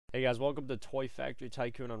Hey guys, welcome to Toy Factory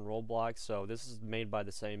Tycoon on Roblox. So this is made by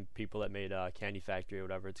the same people that made Candy Factory or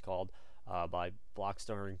whatever it's called, by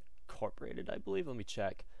Blockstar Incorporated, I believe. Let me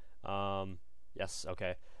check. Yes,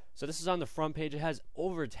 okay. So this is on the front page. It has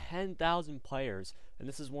over 10,000 players, and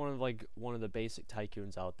this is one of the basic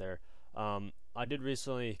tycoons out there. I did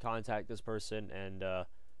recently contact this person, and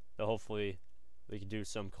hopefully we can do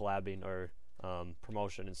some collabing or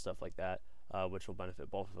promotion and stuff like that. Which will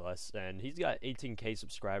benefit both of us. And he's got 18k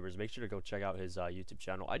subscribers. Make sure to go check out his YouTube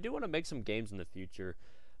channel. I do want to make some games in the future.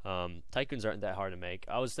 Tycoons aren't that hard to make.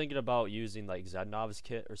 I was thinking about using like Novice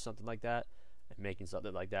Kit or something like that and making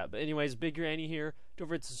something like that. But anyways, Big Granny here. Don't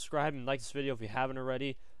forget to subscribe and like this video if you haven't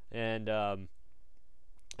already. And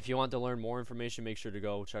if you want to learn more information, make sure to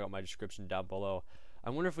go check out my description down below. I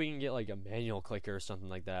wonder if we can get like a manual clicker or something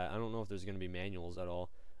like that. I don't know if there's going to be manuals at all.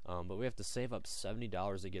 But we have to save up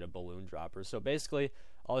 $70 to get a balloon dropper. So basically,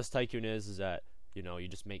 all this Tycoon is that you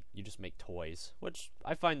just make toys, which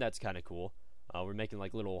I find that's kind of cool. We're making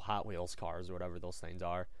like little Hot Wheels cars or whatever those things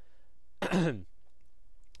are. So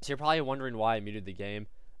you're probably wondering why I muted the game.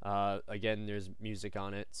 Again, there's music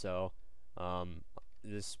on it, so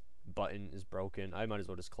this button is broken. I might as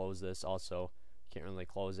well just close this. Also, can't really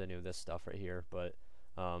close any of this stuff right here, but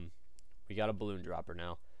we got a balloon dropper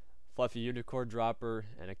now. Fluffy unicorn dropper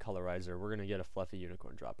and a colorizer. We're gonna get a fluffy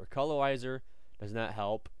unicorn dropper. Colorizer does not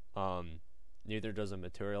help. Neither does a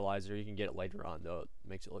materializer. You can get it later on though. It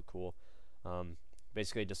makes it look cool.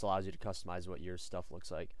 Basically, it just allows you to customize what your stuff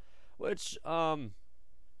looks like. Which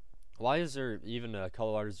why is there even a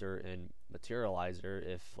colorizer and materializer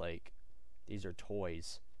if like these are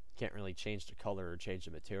toys? You can't really change the color or change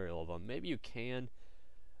the material of them. Maybe you can.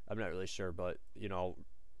 I'm not really sure, but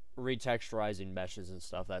retexturizing meshes and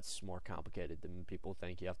stuff, that's more complicated than people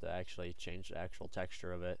think. You have to actually change the actual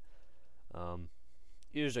texture of it.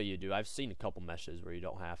 Usually you do. I've seen a couple meshes where you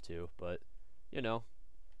don't have to, but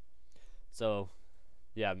so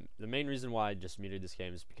yeah, the main reason why I just muted this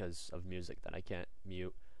game is because of music that I can't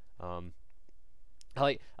mute. I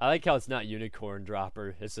like how it's not unicorn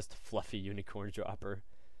dropper, it's just a fluffy unicorn dropper.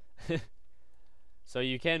 So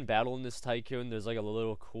you can battle in this Tycoon. There's like a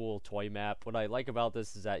little cool toy map. What I like about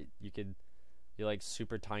this is that you're like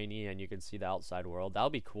super tiny and you can see the outside world.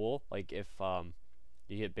 That'll be cool. Like if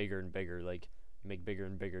you get bigger and bigger, like you make bigger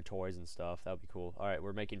and bigger toys and stuff. That'll be cool. All right,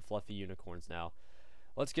 we're making fluffy unicorns now.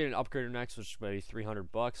 Let's get an upgrader next, which is maybe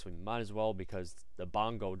 $300. We might as well because the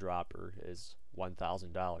bongo dropper is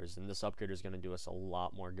 $1,000, and this upgrader is going to do us a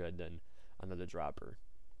lot more good than another dropper,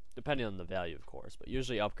 depending on the value, of course. But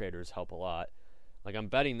usually upgraders help a lot. Like, I'm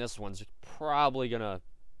betting this one's probably gonna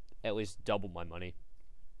at least double my money.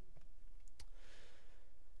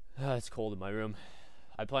 It's cold in my room.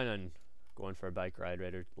 I plan on going for a bike ride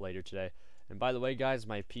later today. And by the way, guys,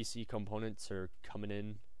 my PC components are coming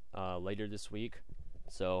in later this week.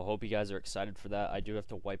 So hope you guys are excited for that. I do have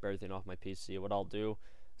to wipe everything off my PC. What I'll do,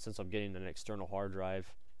 since I'm getting an external hard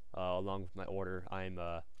drive along with my order, I'm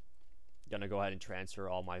gonna go ahead and transfer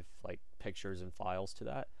all my pictures and files to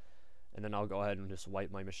that. And then I'll go ahead and just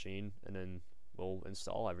wipe my machine, and then we'll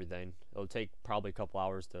install everything. It'll take probably a couple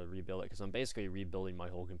hours to rebuild it, because I'm basically rebuilding my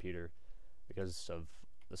whole computer because of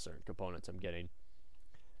the certain components I'm getting.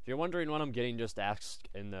 If you're wondering what I'm getting, just ask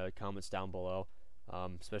in the comments down below,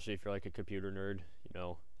 especially if you're like a computer nerd,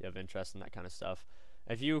 you have interest in that kind of stuff.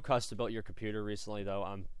 If you custom built your computer recently, though,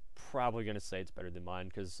 I'm probably going to say it's better than mine,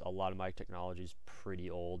 because a lot of my technology is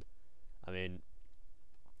pretty old. I mean,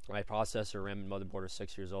 my processor, RAM, and motherboard are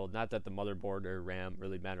 6 years old. Not that the motherboard or RAM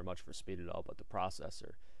really matter much for speed at all, but the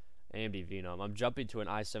processor. AMD Phenom. I'm jumping to an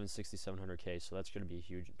i7 6700K, so that's going to be a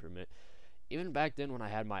huge improvement. Even back then when I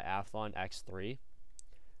had my Athlon X3,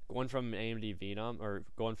 going from an AMD Phenom, or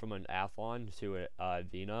going from an Athlon to a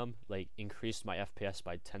Phenom, increased my FPS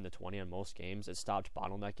by 10 to 20 on most games. It stopped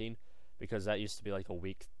bottlenecking, because that used to be like a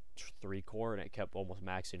weak 3 core, and it kept almost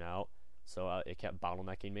maxing out. So it kept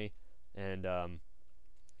bottlenecking me. And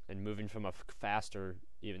moving from a faster,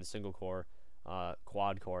 even single core,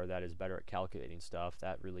 quad core that is better at calculating stuff,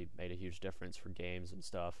 that really made a huge difference for games and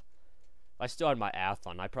stuff. If I still had my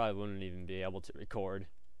Athlon, I probably wouldn't even be able to record.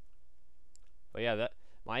 But yeah,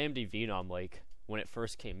 my AMD Phenom, when it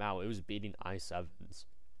first came out, it was beating i7s.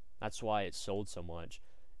 That's why it sold so much.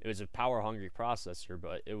 It was a power-hungry processor,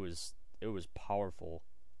 but it was powerful,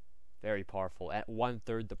 very powerful. At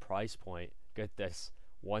 1/3 the price point. Get this,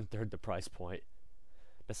 1/3 the price point.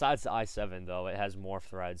 Besides the i7, though, it has more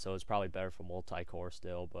threads, so it's probably better for multi-core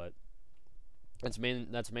still, but that's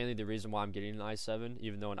mainly the reason why I'm getting an i7,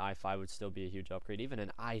 even though an i5 would still be a huge upgrade. Even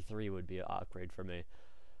an i3 would be an upgrade for me,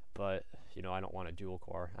 but, I don't want a dual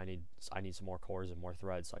core. I need some more cores and more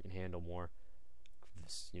threads so I can handle more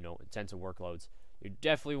you know, intensive workloads, you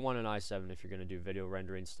definitely want an i7 if you're going to do video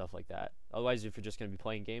rendering, stuff like that. Otherwise, if you're just going to be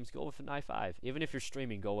playing games, go with an i5. Even if you're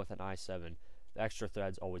streaming, go with an i7. The extra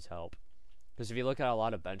threads always help. Because if you look at a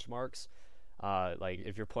lot of benchmarks, like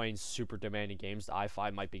if you're playing super demanding games, the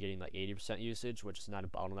i5 might be getting like 80% usage, which is not a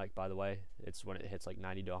bottleneck, by the way. It's when it hits like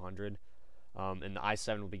 90 to 100. And the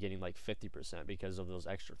i7 will be getting like 50% because of those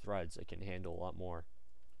extra threads. It can handle a lot more.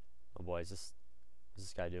 Oh boy, what's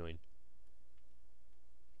this guy doing?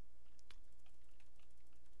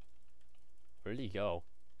 Where did he go?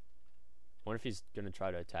 I wonder if he's gonna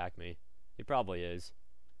try to attack me. He probably is.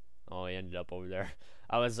 Oh, he ended up over there.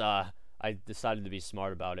 I decided to be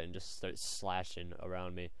smart about it and just start slashing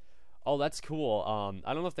around me. Oh, that's cool.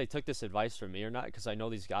 I don't know if they took this advice from me or not, because I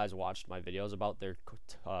know these guys watched my videos about their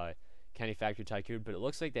Candy Factory Tycoon, but it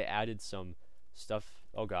looks like they added some stuff.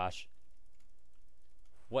 Oh gosh.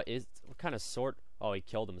 What kind of sword? Oh, he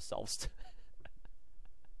killed himself.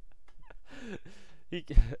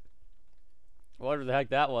 Whatever the heck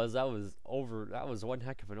that was one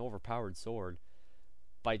heck of an overpowered sword.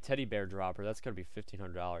 By Teddy Bear Dropper, that's gonna be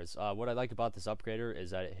 $1,500. What I like about this upgrader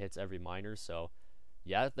is that it hits every miner, so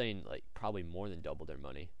yeah, that thing like probably more than double their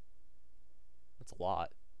money. That's a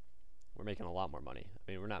lot. We're making a lot more money.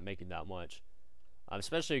 I mean, we're not making that much,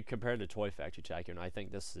 especially compared to Toy Factory Tycoon. I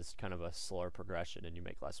think this is kind of a slower progression, and you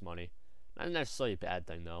make less money. Not necessarily a bad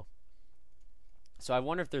thing though. So I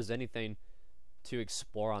wonder if there's anything to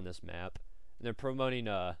explore on this map. And they're promoting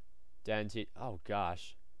Dante. Oh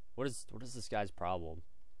gosh, what is this guy's problem?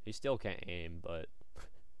 He still can't aim, but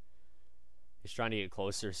he's trying to get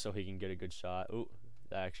closer so he can get a good shot. Ooh,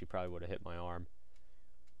 that actually probably would have hit my arm.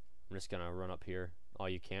 I'm just gonna run up here. Oh,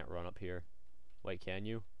 you can't run up here. Wait, can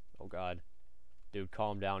you? Oh god. Dude,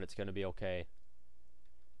 calm down. It's gonna be okay.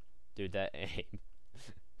 Dude, that aim.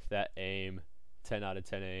 That aim. 10 out of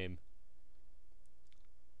 10 aim.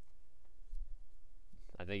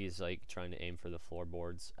 I think he's like trying to aim for the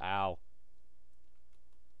floorboards. Ow.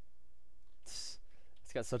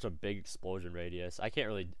 It's got such a big explosion radius. I can't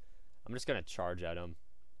really... I'm just gonna charge at him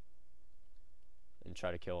and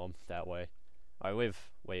try to kill him that way. Alright,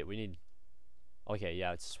 wait, we need... Okay,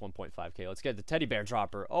 yeah, it's 1.5k. Let's get the Teddy Bear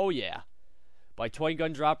Dropper. Oh, yeah. By Toy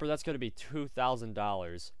Gun Dropper, that's gonna be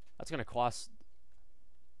 $2,000. That's gonna cost...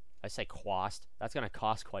 I say cost. That's gonna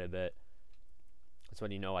cost quite a bit. That's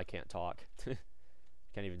when you know I can't talk.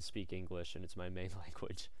 Can't even speak English, and it's my main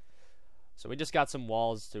language. So we just got some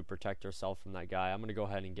walls to protect ourselves from that guy. I'm gonna go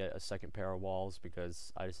ahead and get a second pair of walls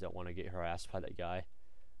because I just don't want to get harassed by that guy.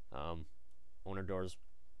 Owner door's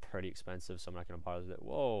pretty expensive, so I'm not gonna bother with it.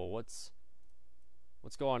 Whoa, what's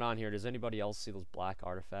going on here? Does anybody else see those black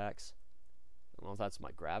artifacts? I don't know if that's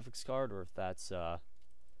my graphics card or if that's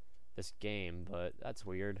this game, but that's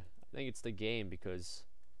weird. I think it's the game because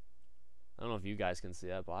I don't know if you guys can see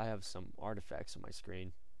that, but I have some artifacts on my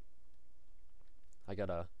screen. I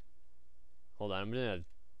gotta... Hold on, I'm gonna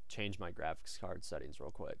change my graphics card settings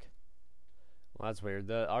real quick. Well, that's weird.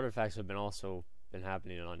 The artifacts have also been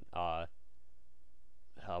happening on,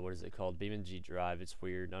 what is it called? BeamNG Drive. It's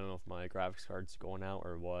weird. I don't know if my graphics card's going out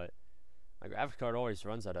or what. My graphics card always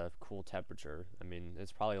runs at a cool temperature. I mean,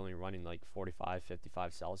 it's probably only running like 45,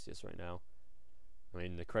 55 Celsius right now. I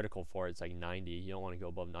mean, the critical for it's like 90. You don't want to go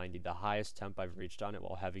above 90. The highest temp I've reached on it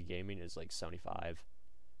while heavy gaming is like 75.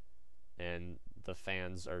 And the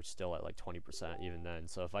fans are still at like 20% even then.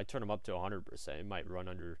 So if I turn them up to 100%, it might run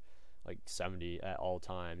under like 70 at all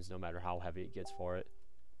times, no matter how heavy it gets for it.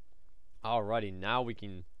 Alrighty, now we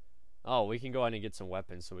can... Oh, we can go ahead and get some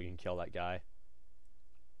weapons so we can kill that guy.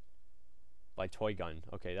 By Toy Gun.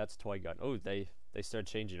 Okay, that's Toy Gun. Oh, they started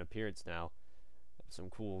changing appearance now. Some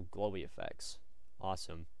cool glowy effects.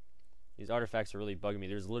 Awesome. These artifacts are really bugging me.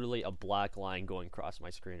 There's literally a black line going across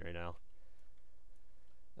my screen right now.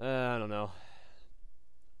 I don't know.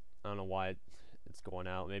 I don't know why it's going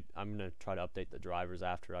out. Maybe I'm going to try to update the drivers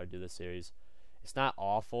after I do this series. It's not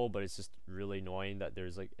awful, but it's just really annoying that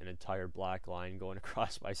there's like an entire black line going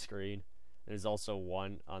across my screen. There's also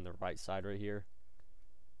one on the right side right here.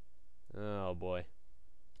 Oh boy.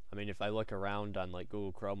 I mean, if I look around on like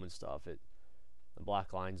Google Chrome and stuff, the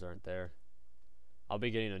black lines aren't there. I'll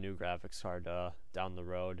be getting a new graphics card down the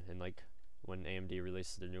road, and like when AMD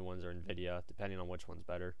releases their new ones or Nvidia, depending on which one's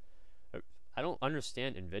better. I don't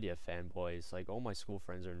understand Nvidia fanboys. Like, all my school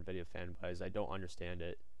friends are Nvidia fanboys. I don't understand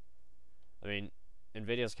it. I mean,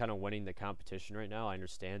 Nvidia's kind of winning the competition right now. I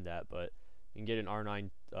understand that, but you can get an R9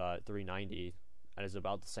 390 that is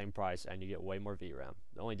about the same price, and you get way more VRAM.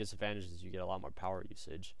 The only disadvantage is you get a lot more power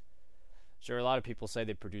usage. Sure, a lot of people say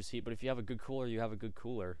they produce heat, but if you have a good cooler, you have a good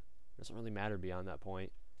cooler. It doesn't really matter beyond that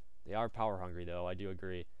point. They are power hungry, though. I do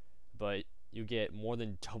agree. But you get more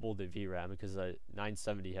than double the VRAM because the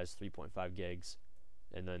 970 has 3.5 gigs,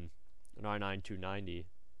 and then an i9 290,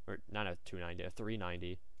 or not a 290, a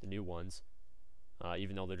 390, the new ones,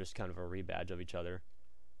 even though they're just kind of a rebadge of each other,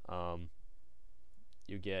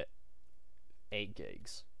 you get 8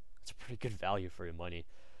 gigs. It's a pretty good value for your money.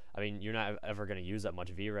 I mean, you're not ever going to use that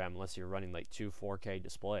much VRAM unless you're running like 2 4K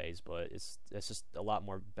displays, but it's just a lot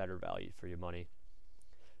more better value for your money.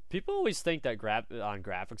 People always think that on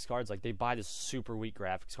graphics cards, like they buy this super weak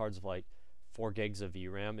graphics cards of like 4 gigs of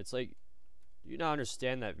VRAM. It's like, you not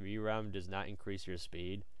understand that VRAM does not increase your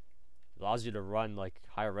speed. It allows you to run like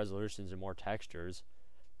higher resolutions and more textures.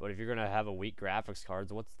 But if you're gonna have a weak graphics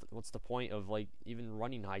cards, what's the point of like even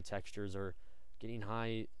running high textures or getting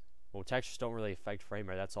high? Well, textures don't really affect frame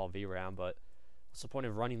rate. That's all VRAM. But what's the point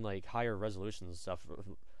of running like higher resolutions and stuff?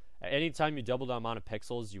 Anytime you double the amount of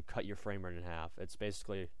pixels, you cut your frame rate in half. It's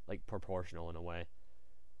basically like proportional in a way,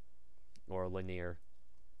 or linear.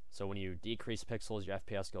 So when you decrease pixels, your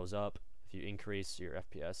FPS goes up. If you increase, your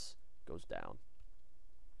FPS goes down.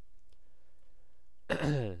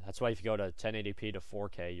 That's why if you go to 1080p to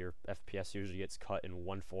 4K, your FPS usually gets cut in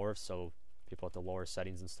 1/4, so people at the lower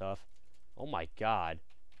settings and stuff. Oh my god.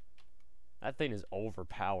 That thing is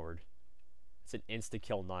overpowered. It's an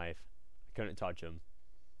insta-kill knife. I couldn't touch him.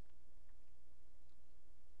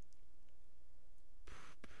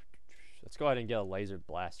 Let's go ahead and get a laser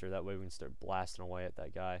blaster. That way we can start blasting away at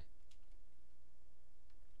that guy.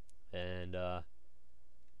 And, I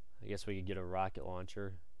guess we could get a rocket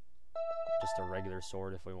launcher. Just a regular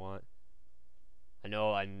sword if we want. I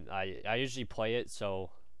know I usually play it, so,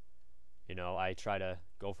 you know, I try to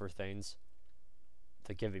go for things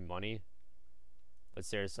to give me money. But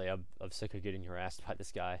seriously, I'm sick of getting harassed by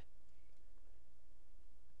this guy.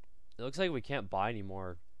 It looks like we can't buy any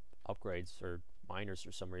more upgrades or miners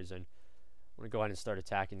for some reason. I'm going to go ahead and start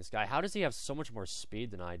attacking this guy. How does he have so much more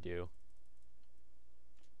speed than I do?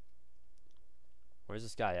 Where's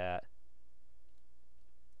this guy at?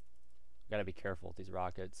 Gotta be careful with these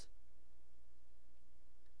rockets.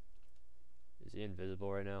 Is he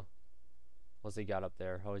invisible right now? What's he got up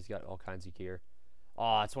there? Oh, he's got all kinds of gear.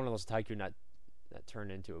 Oh, it's one of those Tycoon that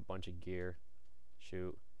turned into a bunch of gear.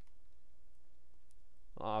 Shoot.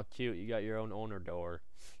 Oh, cute. You got your own owner door.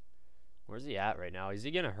 Where's he at right now? Is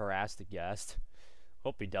he gonna harass the guest?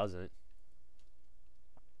 Hope he doesn't.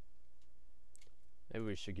 Maybe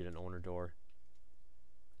we should get an owner door.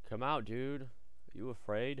 Come out, dude. Are you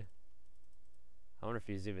afraid? I wonder if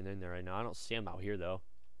he's even in there right now. I don't see him out here, though.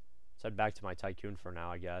 Let's head back to my Tycoon for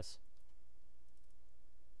now, I guess.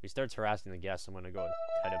 If he starts harassing the guest, I'm going to go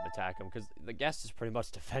ahead and attack him, because the guest is pretty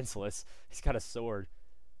much defenseless. He's got a sword.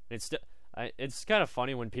 It's kind of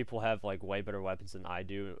funny when people have, like, way better weapons than I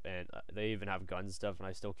do, and they even have guns and stuff, and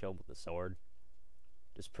I still kill them with a sword.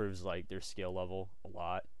 Just proves, like, their skill level a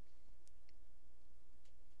lot.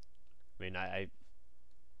 I mean,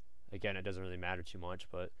 again, it doesn't really matter too much,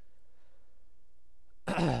 but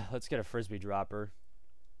let's get a frisbee dropper.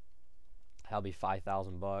 That'll be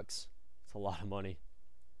 $5,000. It's a lot of money.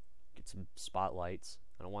 Get some spotlights.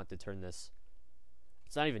 I don't want to turn this.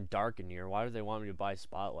 It's not even dark in here. Why do they want me to buy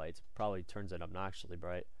spotlights? It probably turns it obnoxiously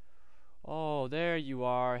bright. Oh, there you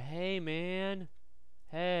are. Hey, man.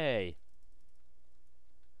 Hey.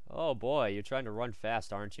 Oh boy, you're trying to run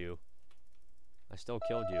fast, aren't you? I still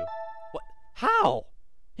killed you. What? How?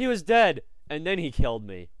 He was dead, and then he killed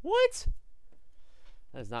me. What?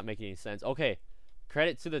 That does not make any sense. Okay,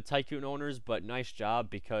 credit to the Tycoon owners, but nice job,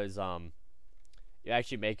 because you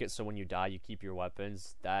actually make it so when you die, you keep your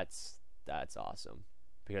weapons. That's awesome,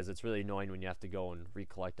 because it's really annoying when you have to go and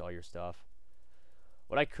recollect all your stuff.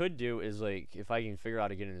 What I could do is, like, if I can figure out how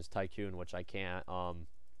to get in this Tycoon, which I can't,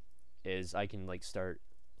 is I can, like, start,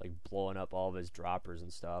 like, blowing up all of his droppers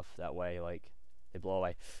and stuff. That way, like, they blow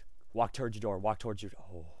away. Walk towards your door. Walk towards your...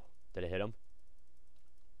 Oh, did it hit him?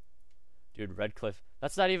 Dude, Redcliffe.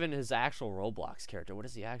 That's not even his actual Roblox character. What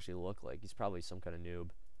does he actually look like? He's probably some kind of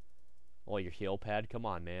noob. Oh, your heel pad? Come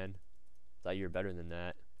on, man. Thought you were better than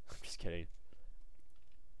that. I'm just kidding.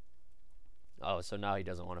 Oh, so now he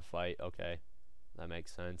doesn't want to fight. Okay. That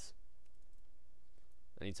makes sense.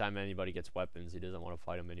 Anytime anybody gets weapons, he doesn't want to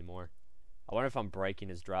fight him anymore. I wonder if I'm breaking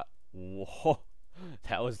his drop. Whoa.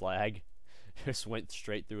 That was lag. Just went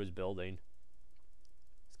straight through his building.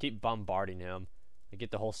 Let's keep bombarding him. And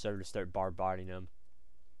get the whole server to start bombarding him.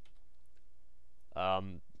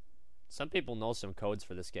 Some people know some codes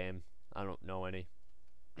for this game. I don't know any.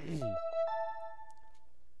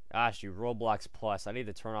 Gosh, you Roblox Plus. I need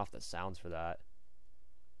to turn off the sounds for that.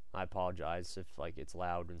 I apologize if, like, it's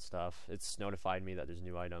loud and stuff. It's notified me that there's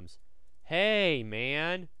new items. Hey,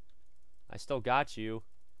 man! I still got you.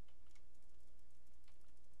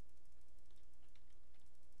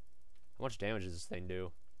 How much damage does this thing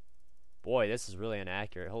do? Boy, this is really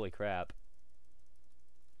inaccurate. Holy crap.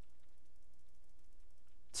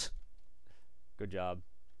 Good job.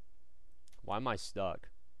 Why am I stuck?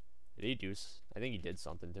 Did he do I think he did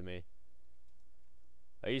something to me.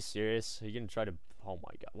 Are you serious? Are you gonna try to... Oh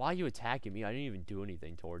my god. Why are you attacking me? I didn't even do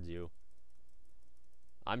anything towards you.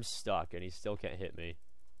 I'm stuck and he still can't hit me.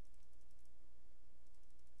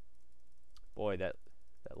 Boy, that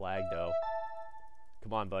lag though.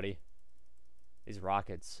 Come on, buddy. These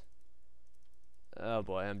rockets. Oh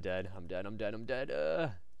boy, I'm dead. I'm dead. I'm dead. I'm dead.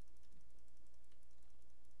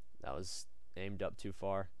 That was aimed up too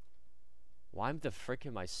far. Why the frick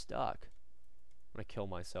am I stuck? I'm gonna kill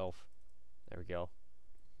myself. There we go.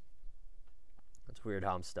 That's weird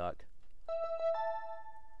how I'm stuck.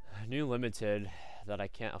 New limited that I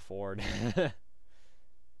can't afford.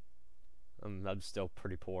 I'm still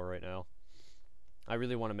pretty poor right now. I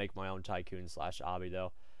really want to make my own Tycoon / Obby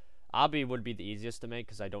though. Obby would be the easiest to make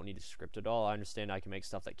because I don't need to script it all. I understand I can make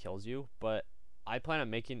stuff that kills you, but I plan on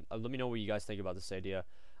making... let me know what you guys think about this idea.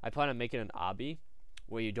 I plan on making an Obby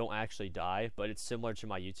where you don't actually die, but it's similar to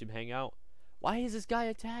my YouTube hangout. Why is this guy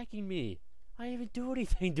attacking me? I didn't even do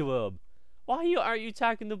anything to him. Why aren't you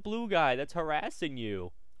attacking the blue guy that's harassing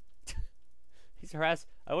you? He's I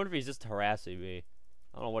wonder if he's just harassing me.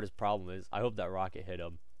 I don't know what his problem is. I hope that rocket hit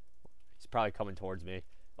him. He's probably coming towards me.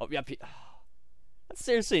 Oh, yep. That's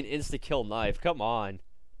seriously an insta-kill knife. Come on.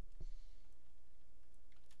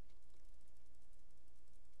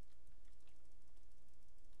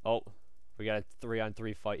 Oh, we got a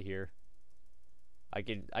 3-on-3 fight here. I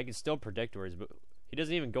can still predict where he's... He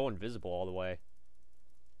doesn't even go invisible all the way.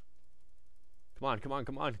 Come on, come on,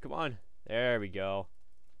 come on, come on. There we go.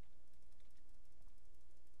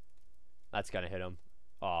 That's gonna hit him.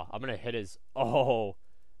 Oh, I'm gonna hit his... Oh,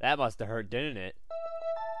 that must have hurt, didn't it?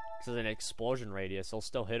 Because of an explosion radius, he'll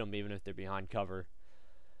still hit them even if they're behind cover.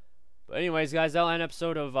 But anyways, guys, that'll end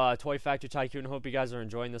episode of Toy Factory Tycoon. Hope you guys are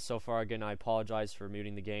enjoying this so far. Again, I apologize for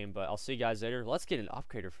muting the game, but I'll see you guys later. Let's get an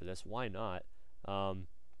upgrader for this. Why not?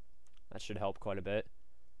 That should help quite a bit.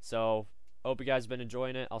 So, hope you guys have been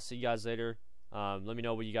enjoying it. I'll see you guys later. Let me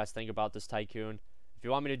know what you guys think about this Tycoon. If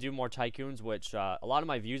you want me to do more Tycoons, which a lot of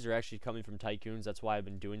my views are actually coming from Tycoons. That's why I've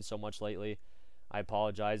been doing so much lately. I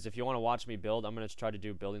apologize. If you want to watch me build, I'm going to try to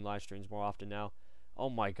do building live streams more often now. Oh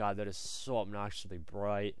my god, that is so obnoxiously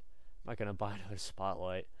bright. I'm not going to buy another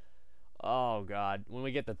spotlight. Oh god. When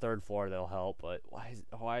we get the 3rd floor, they'll help, but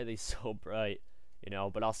why are they so bright? You know,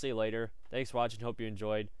 but I'll see you later. Thanks for watching. Hope you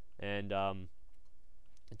enjoyed. And don't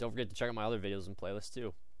forget to check out my other videos and playlists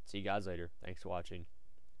too. See you guys later. Thanks for watching.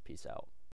 Peace out.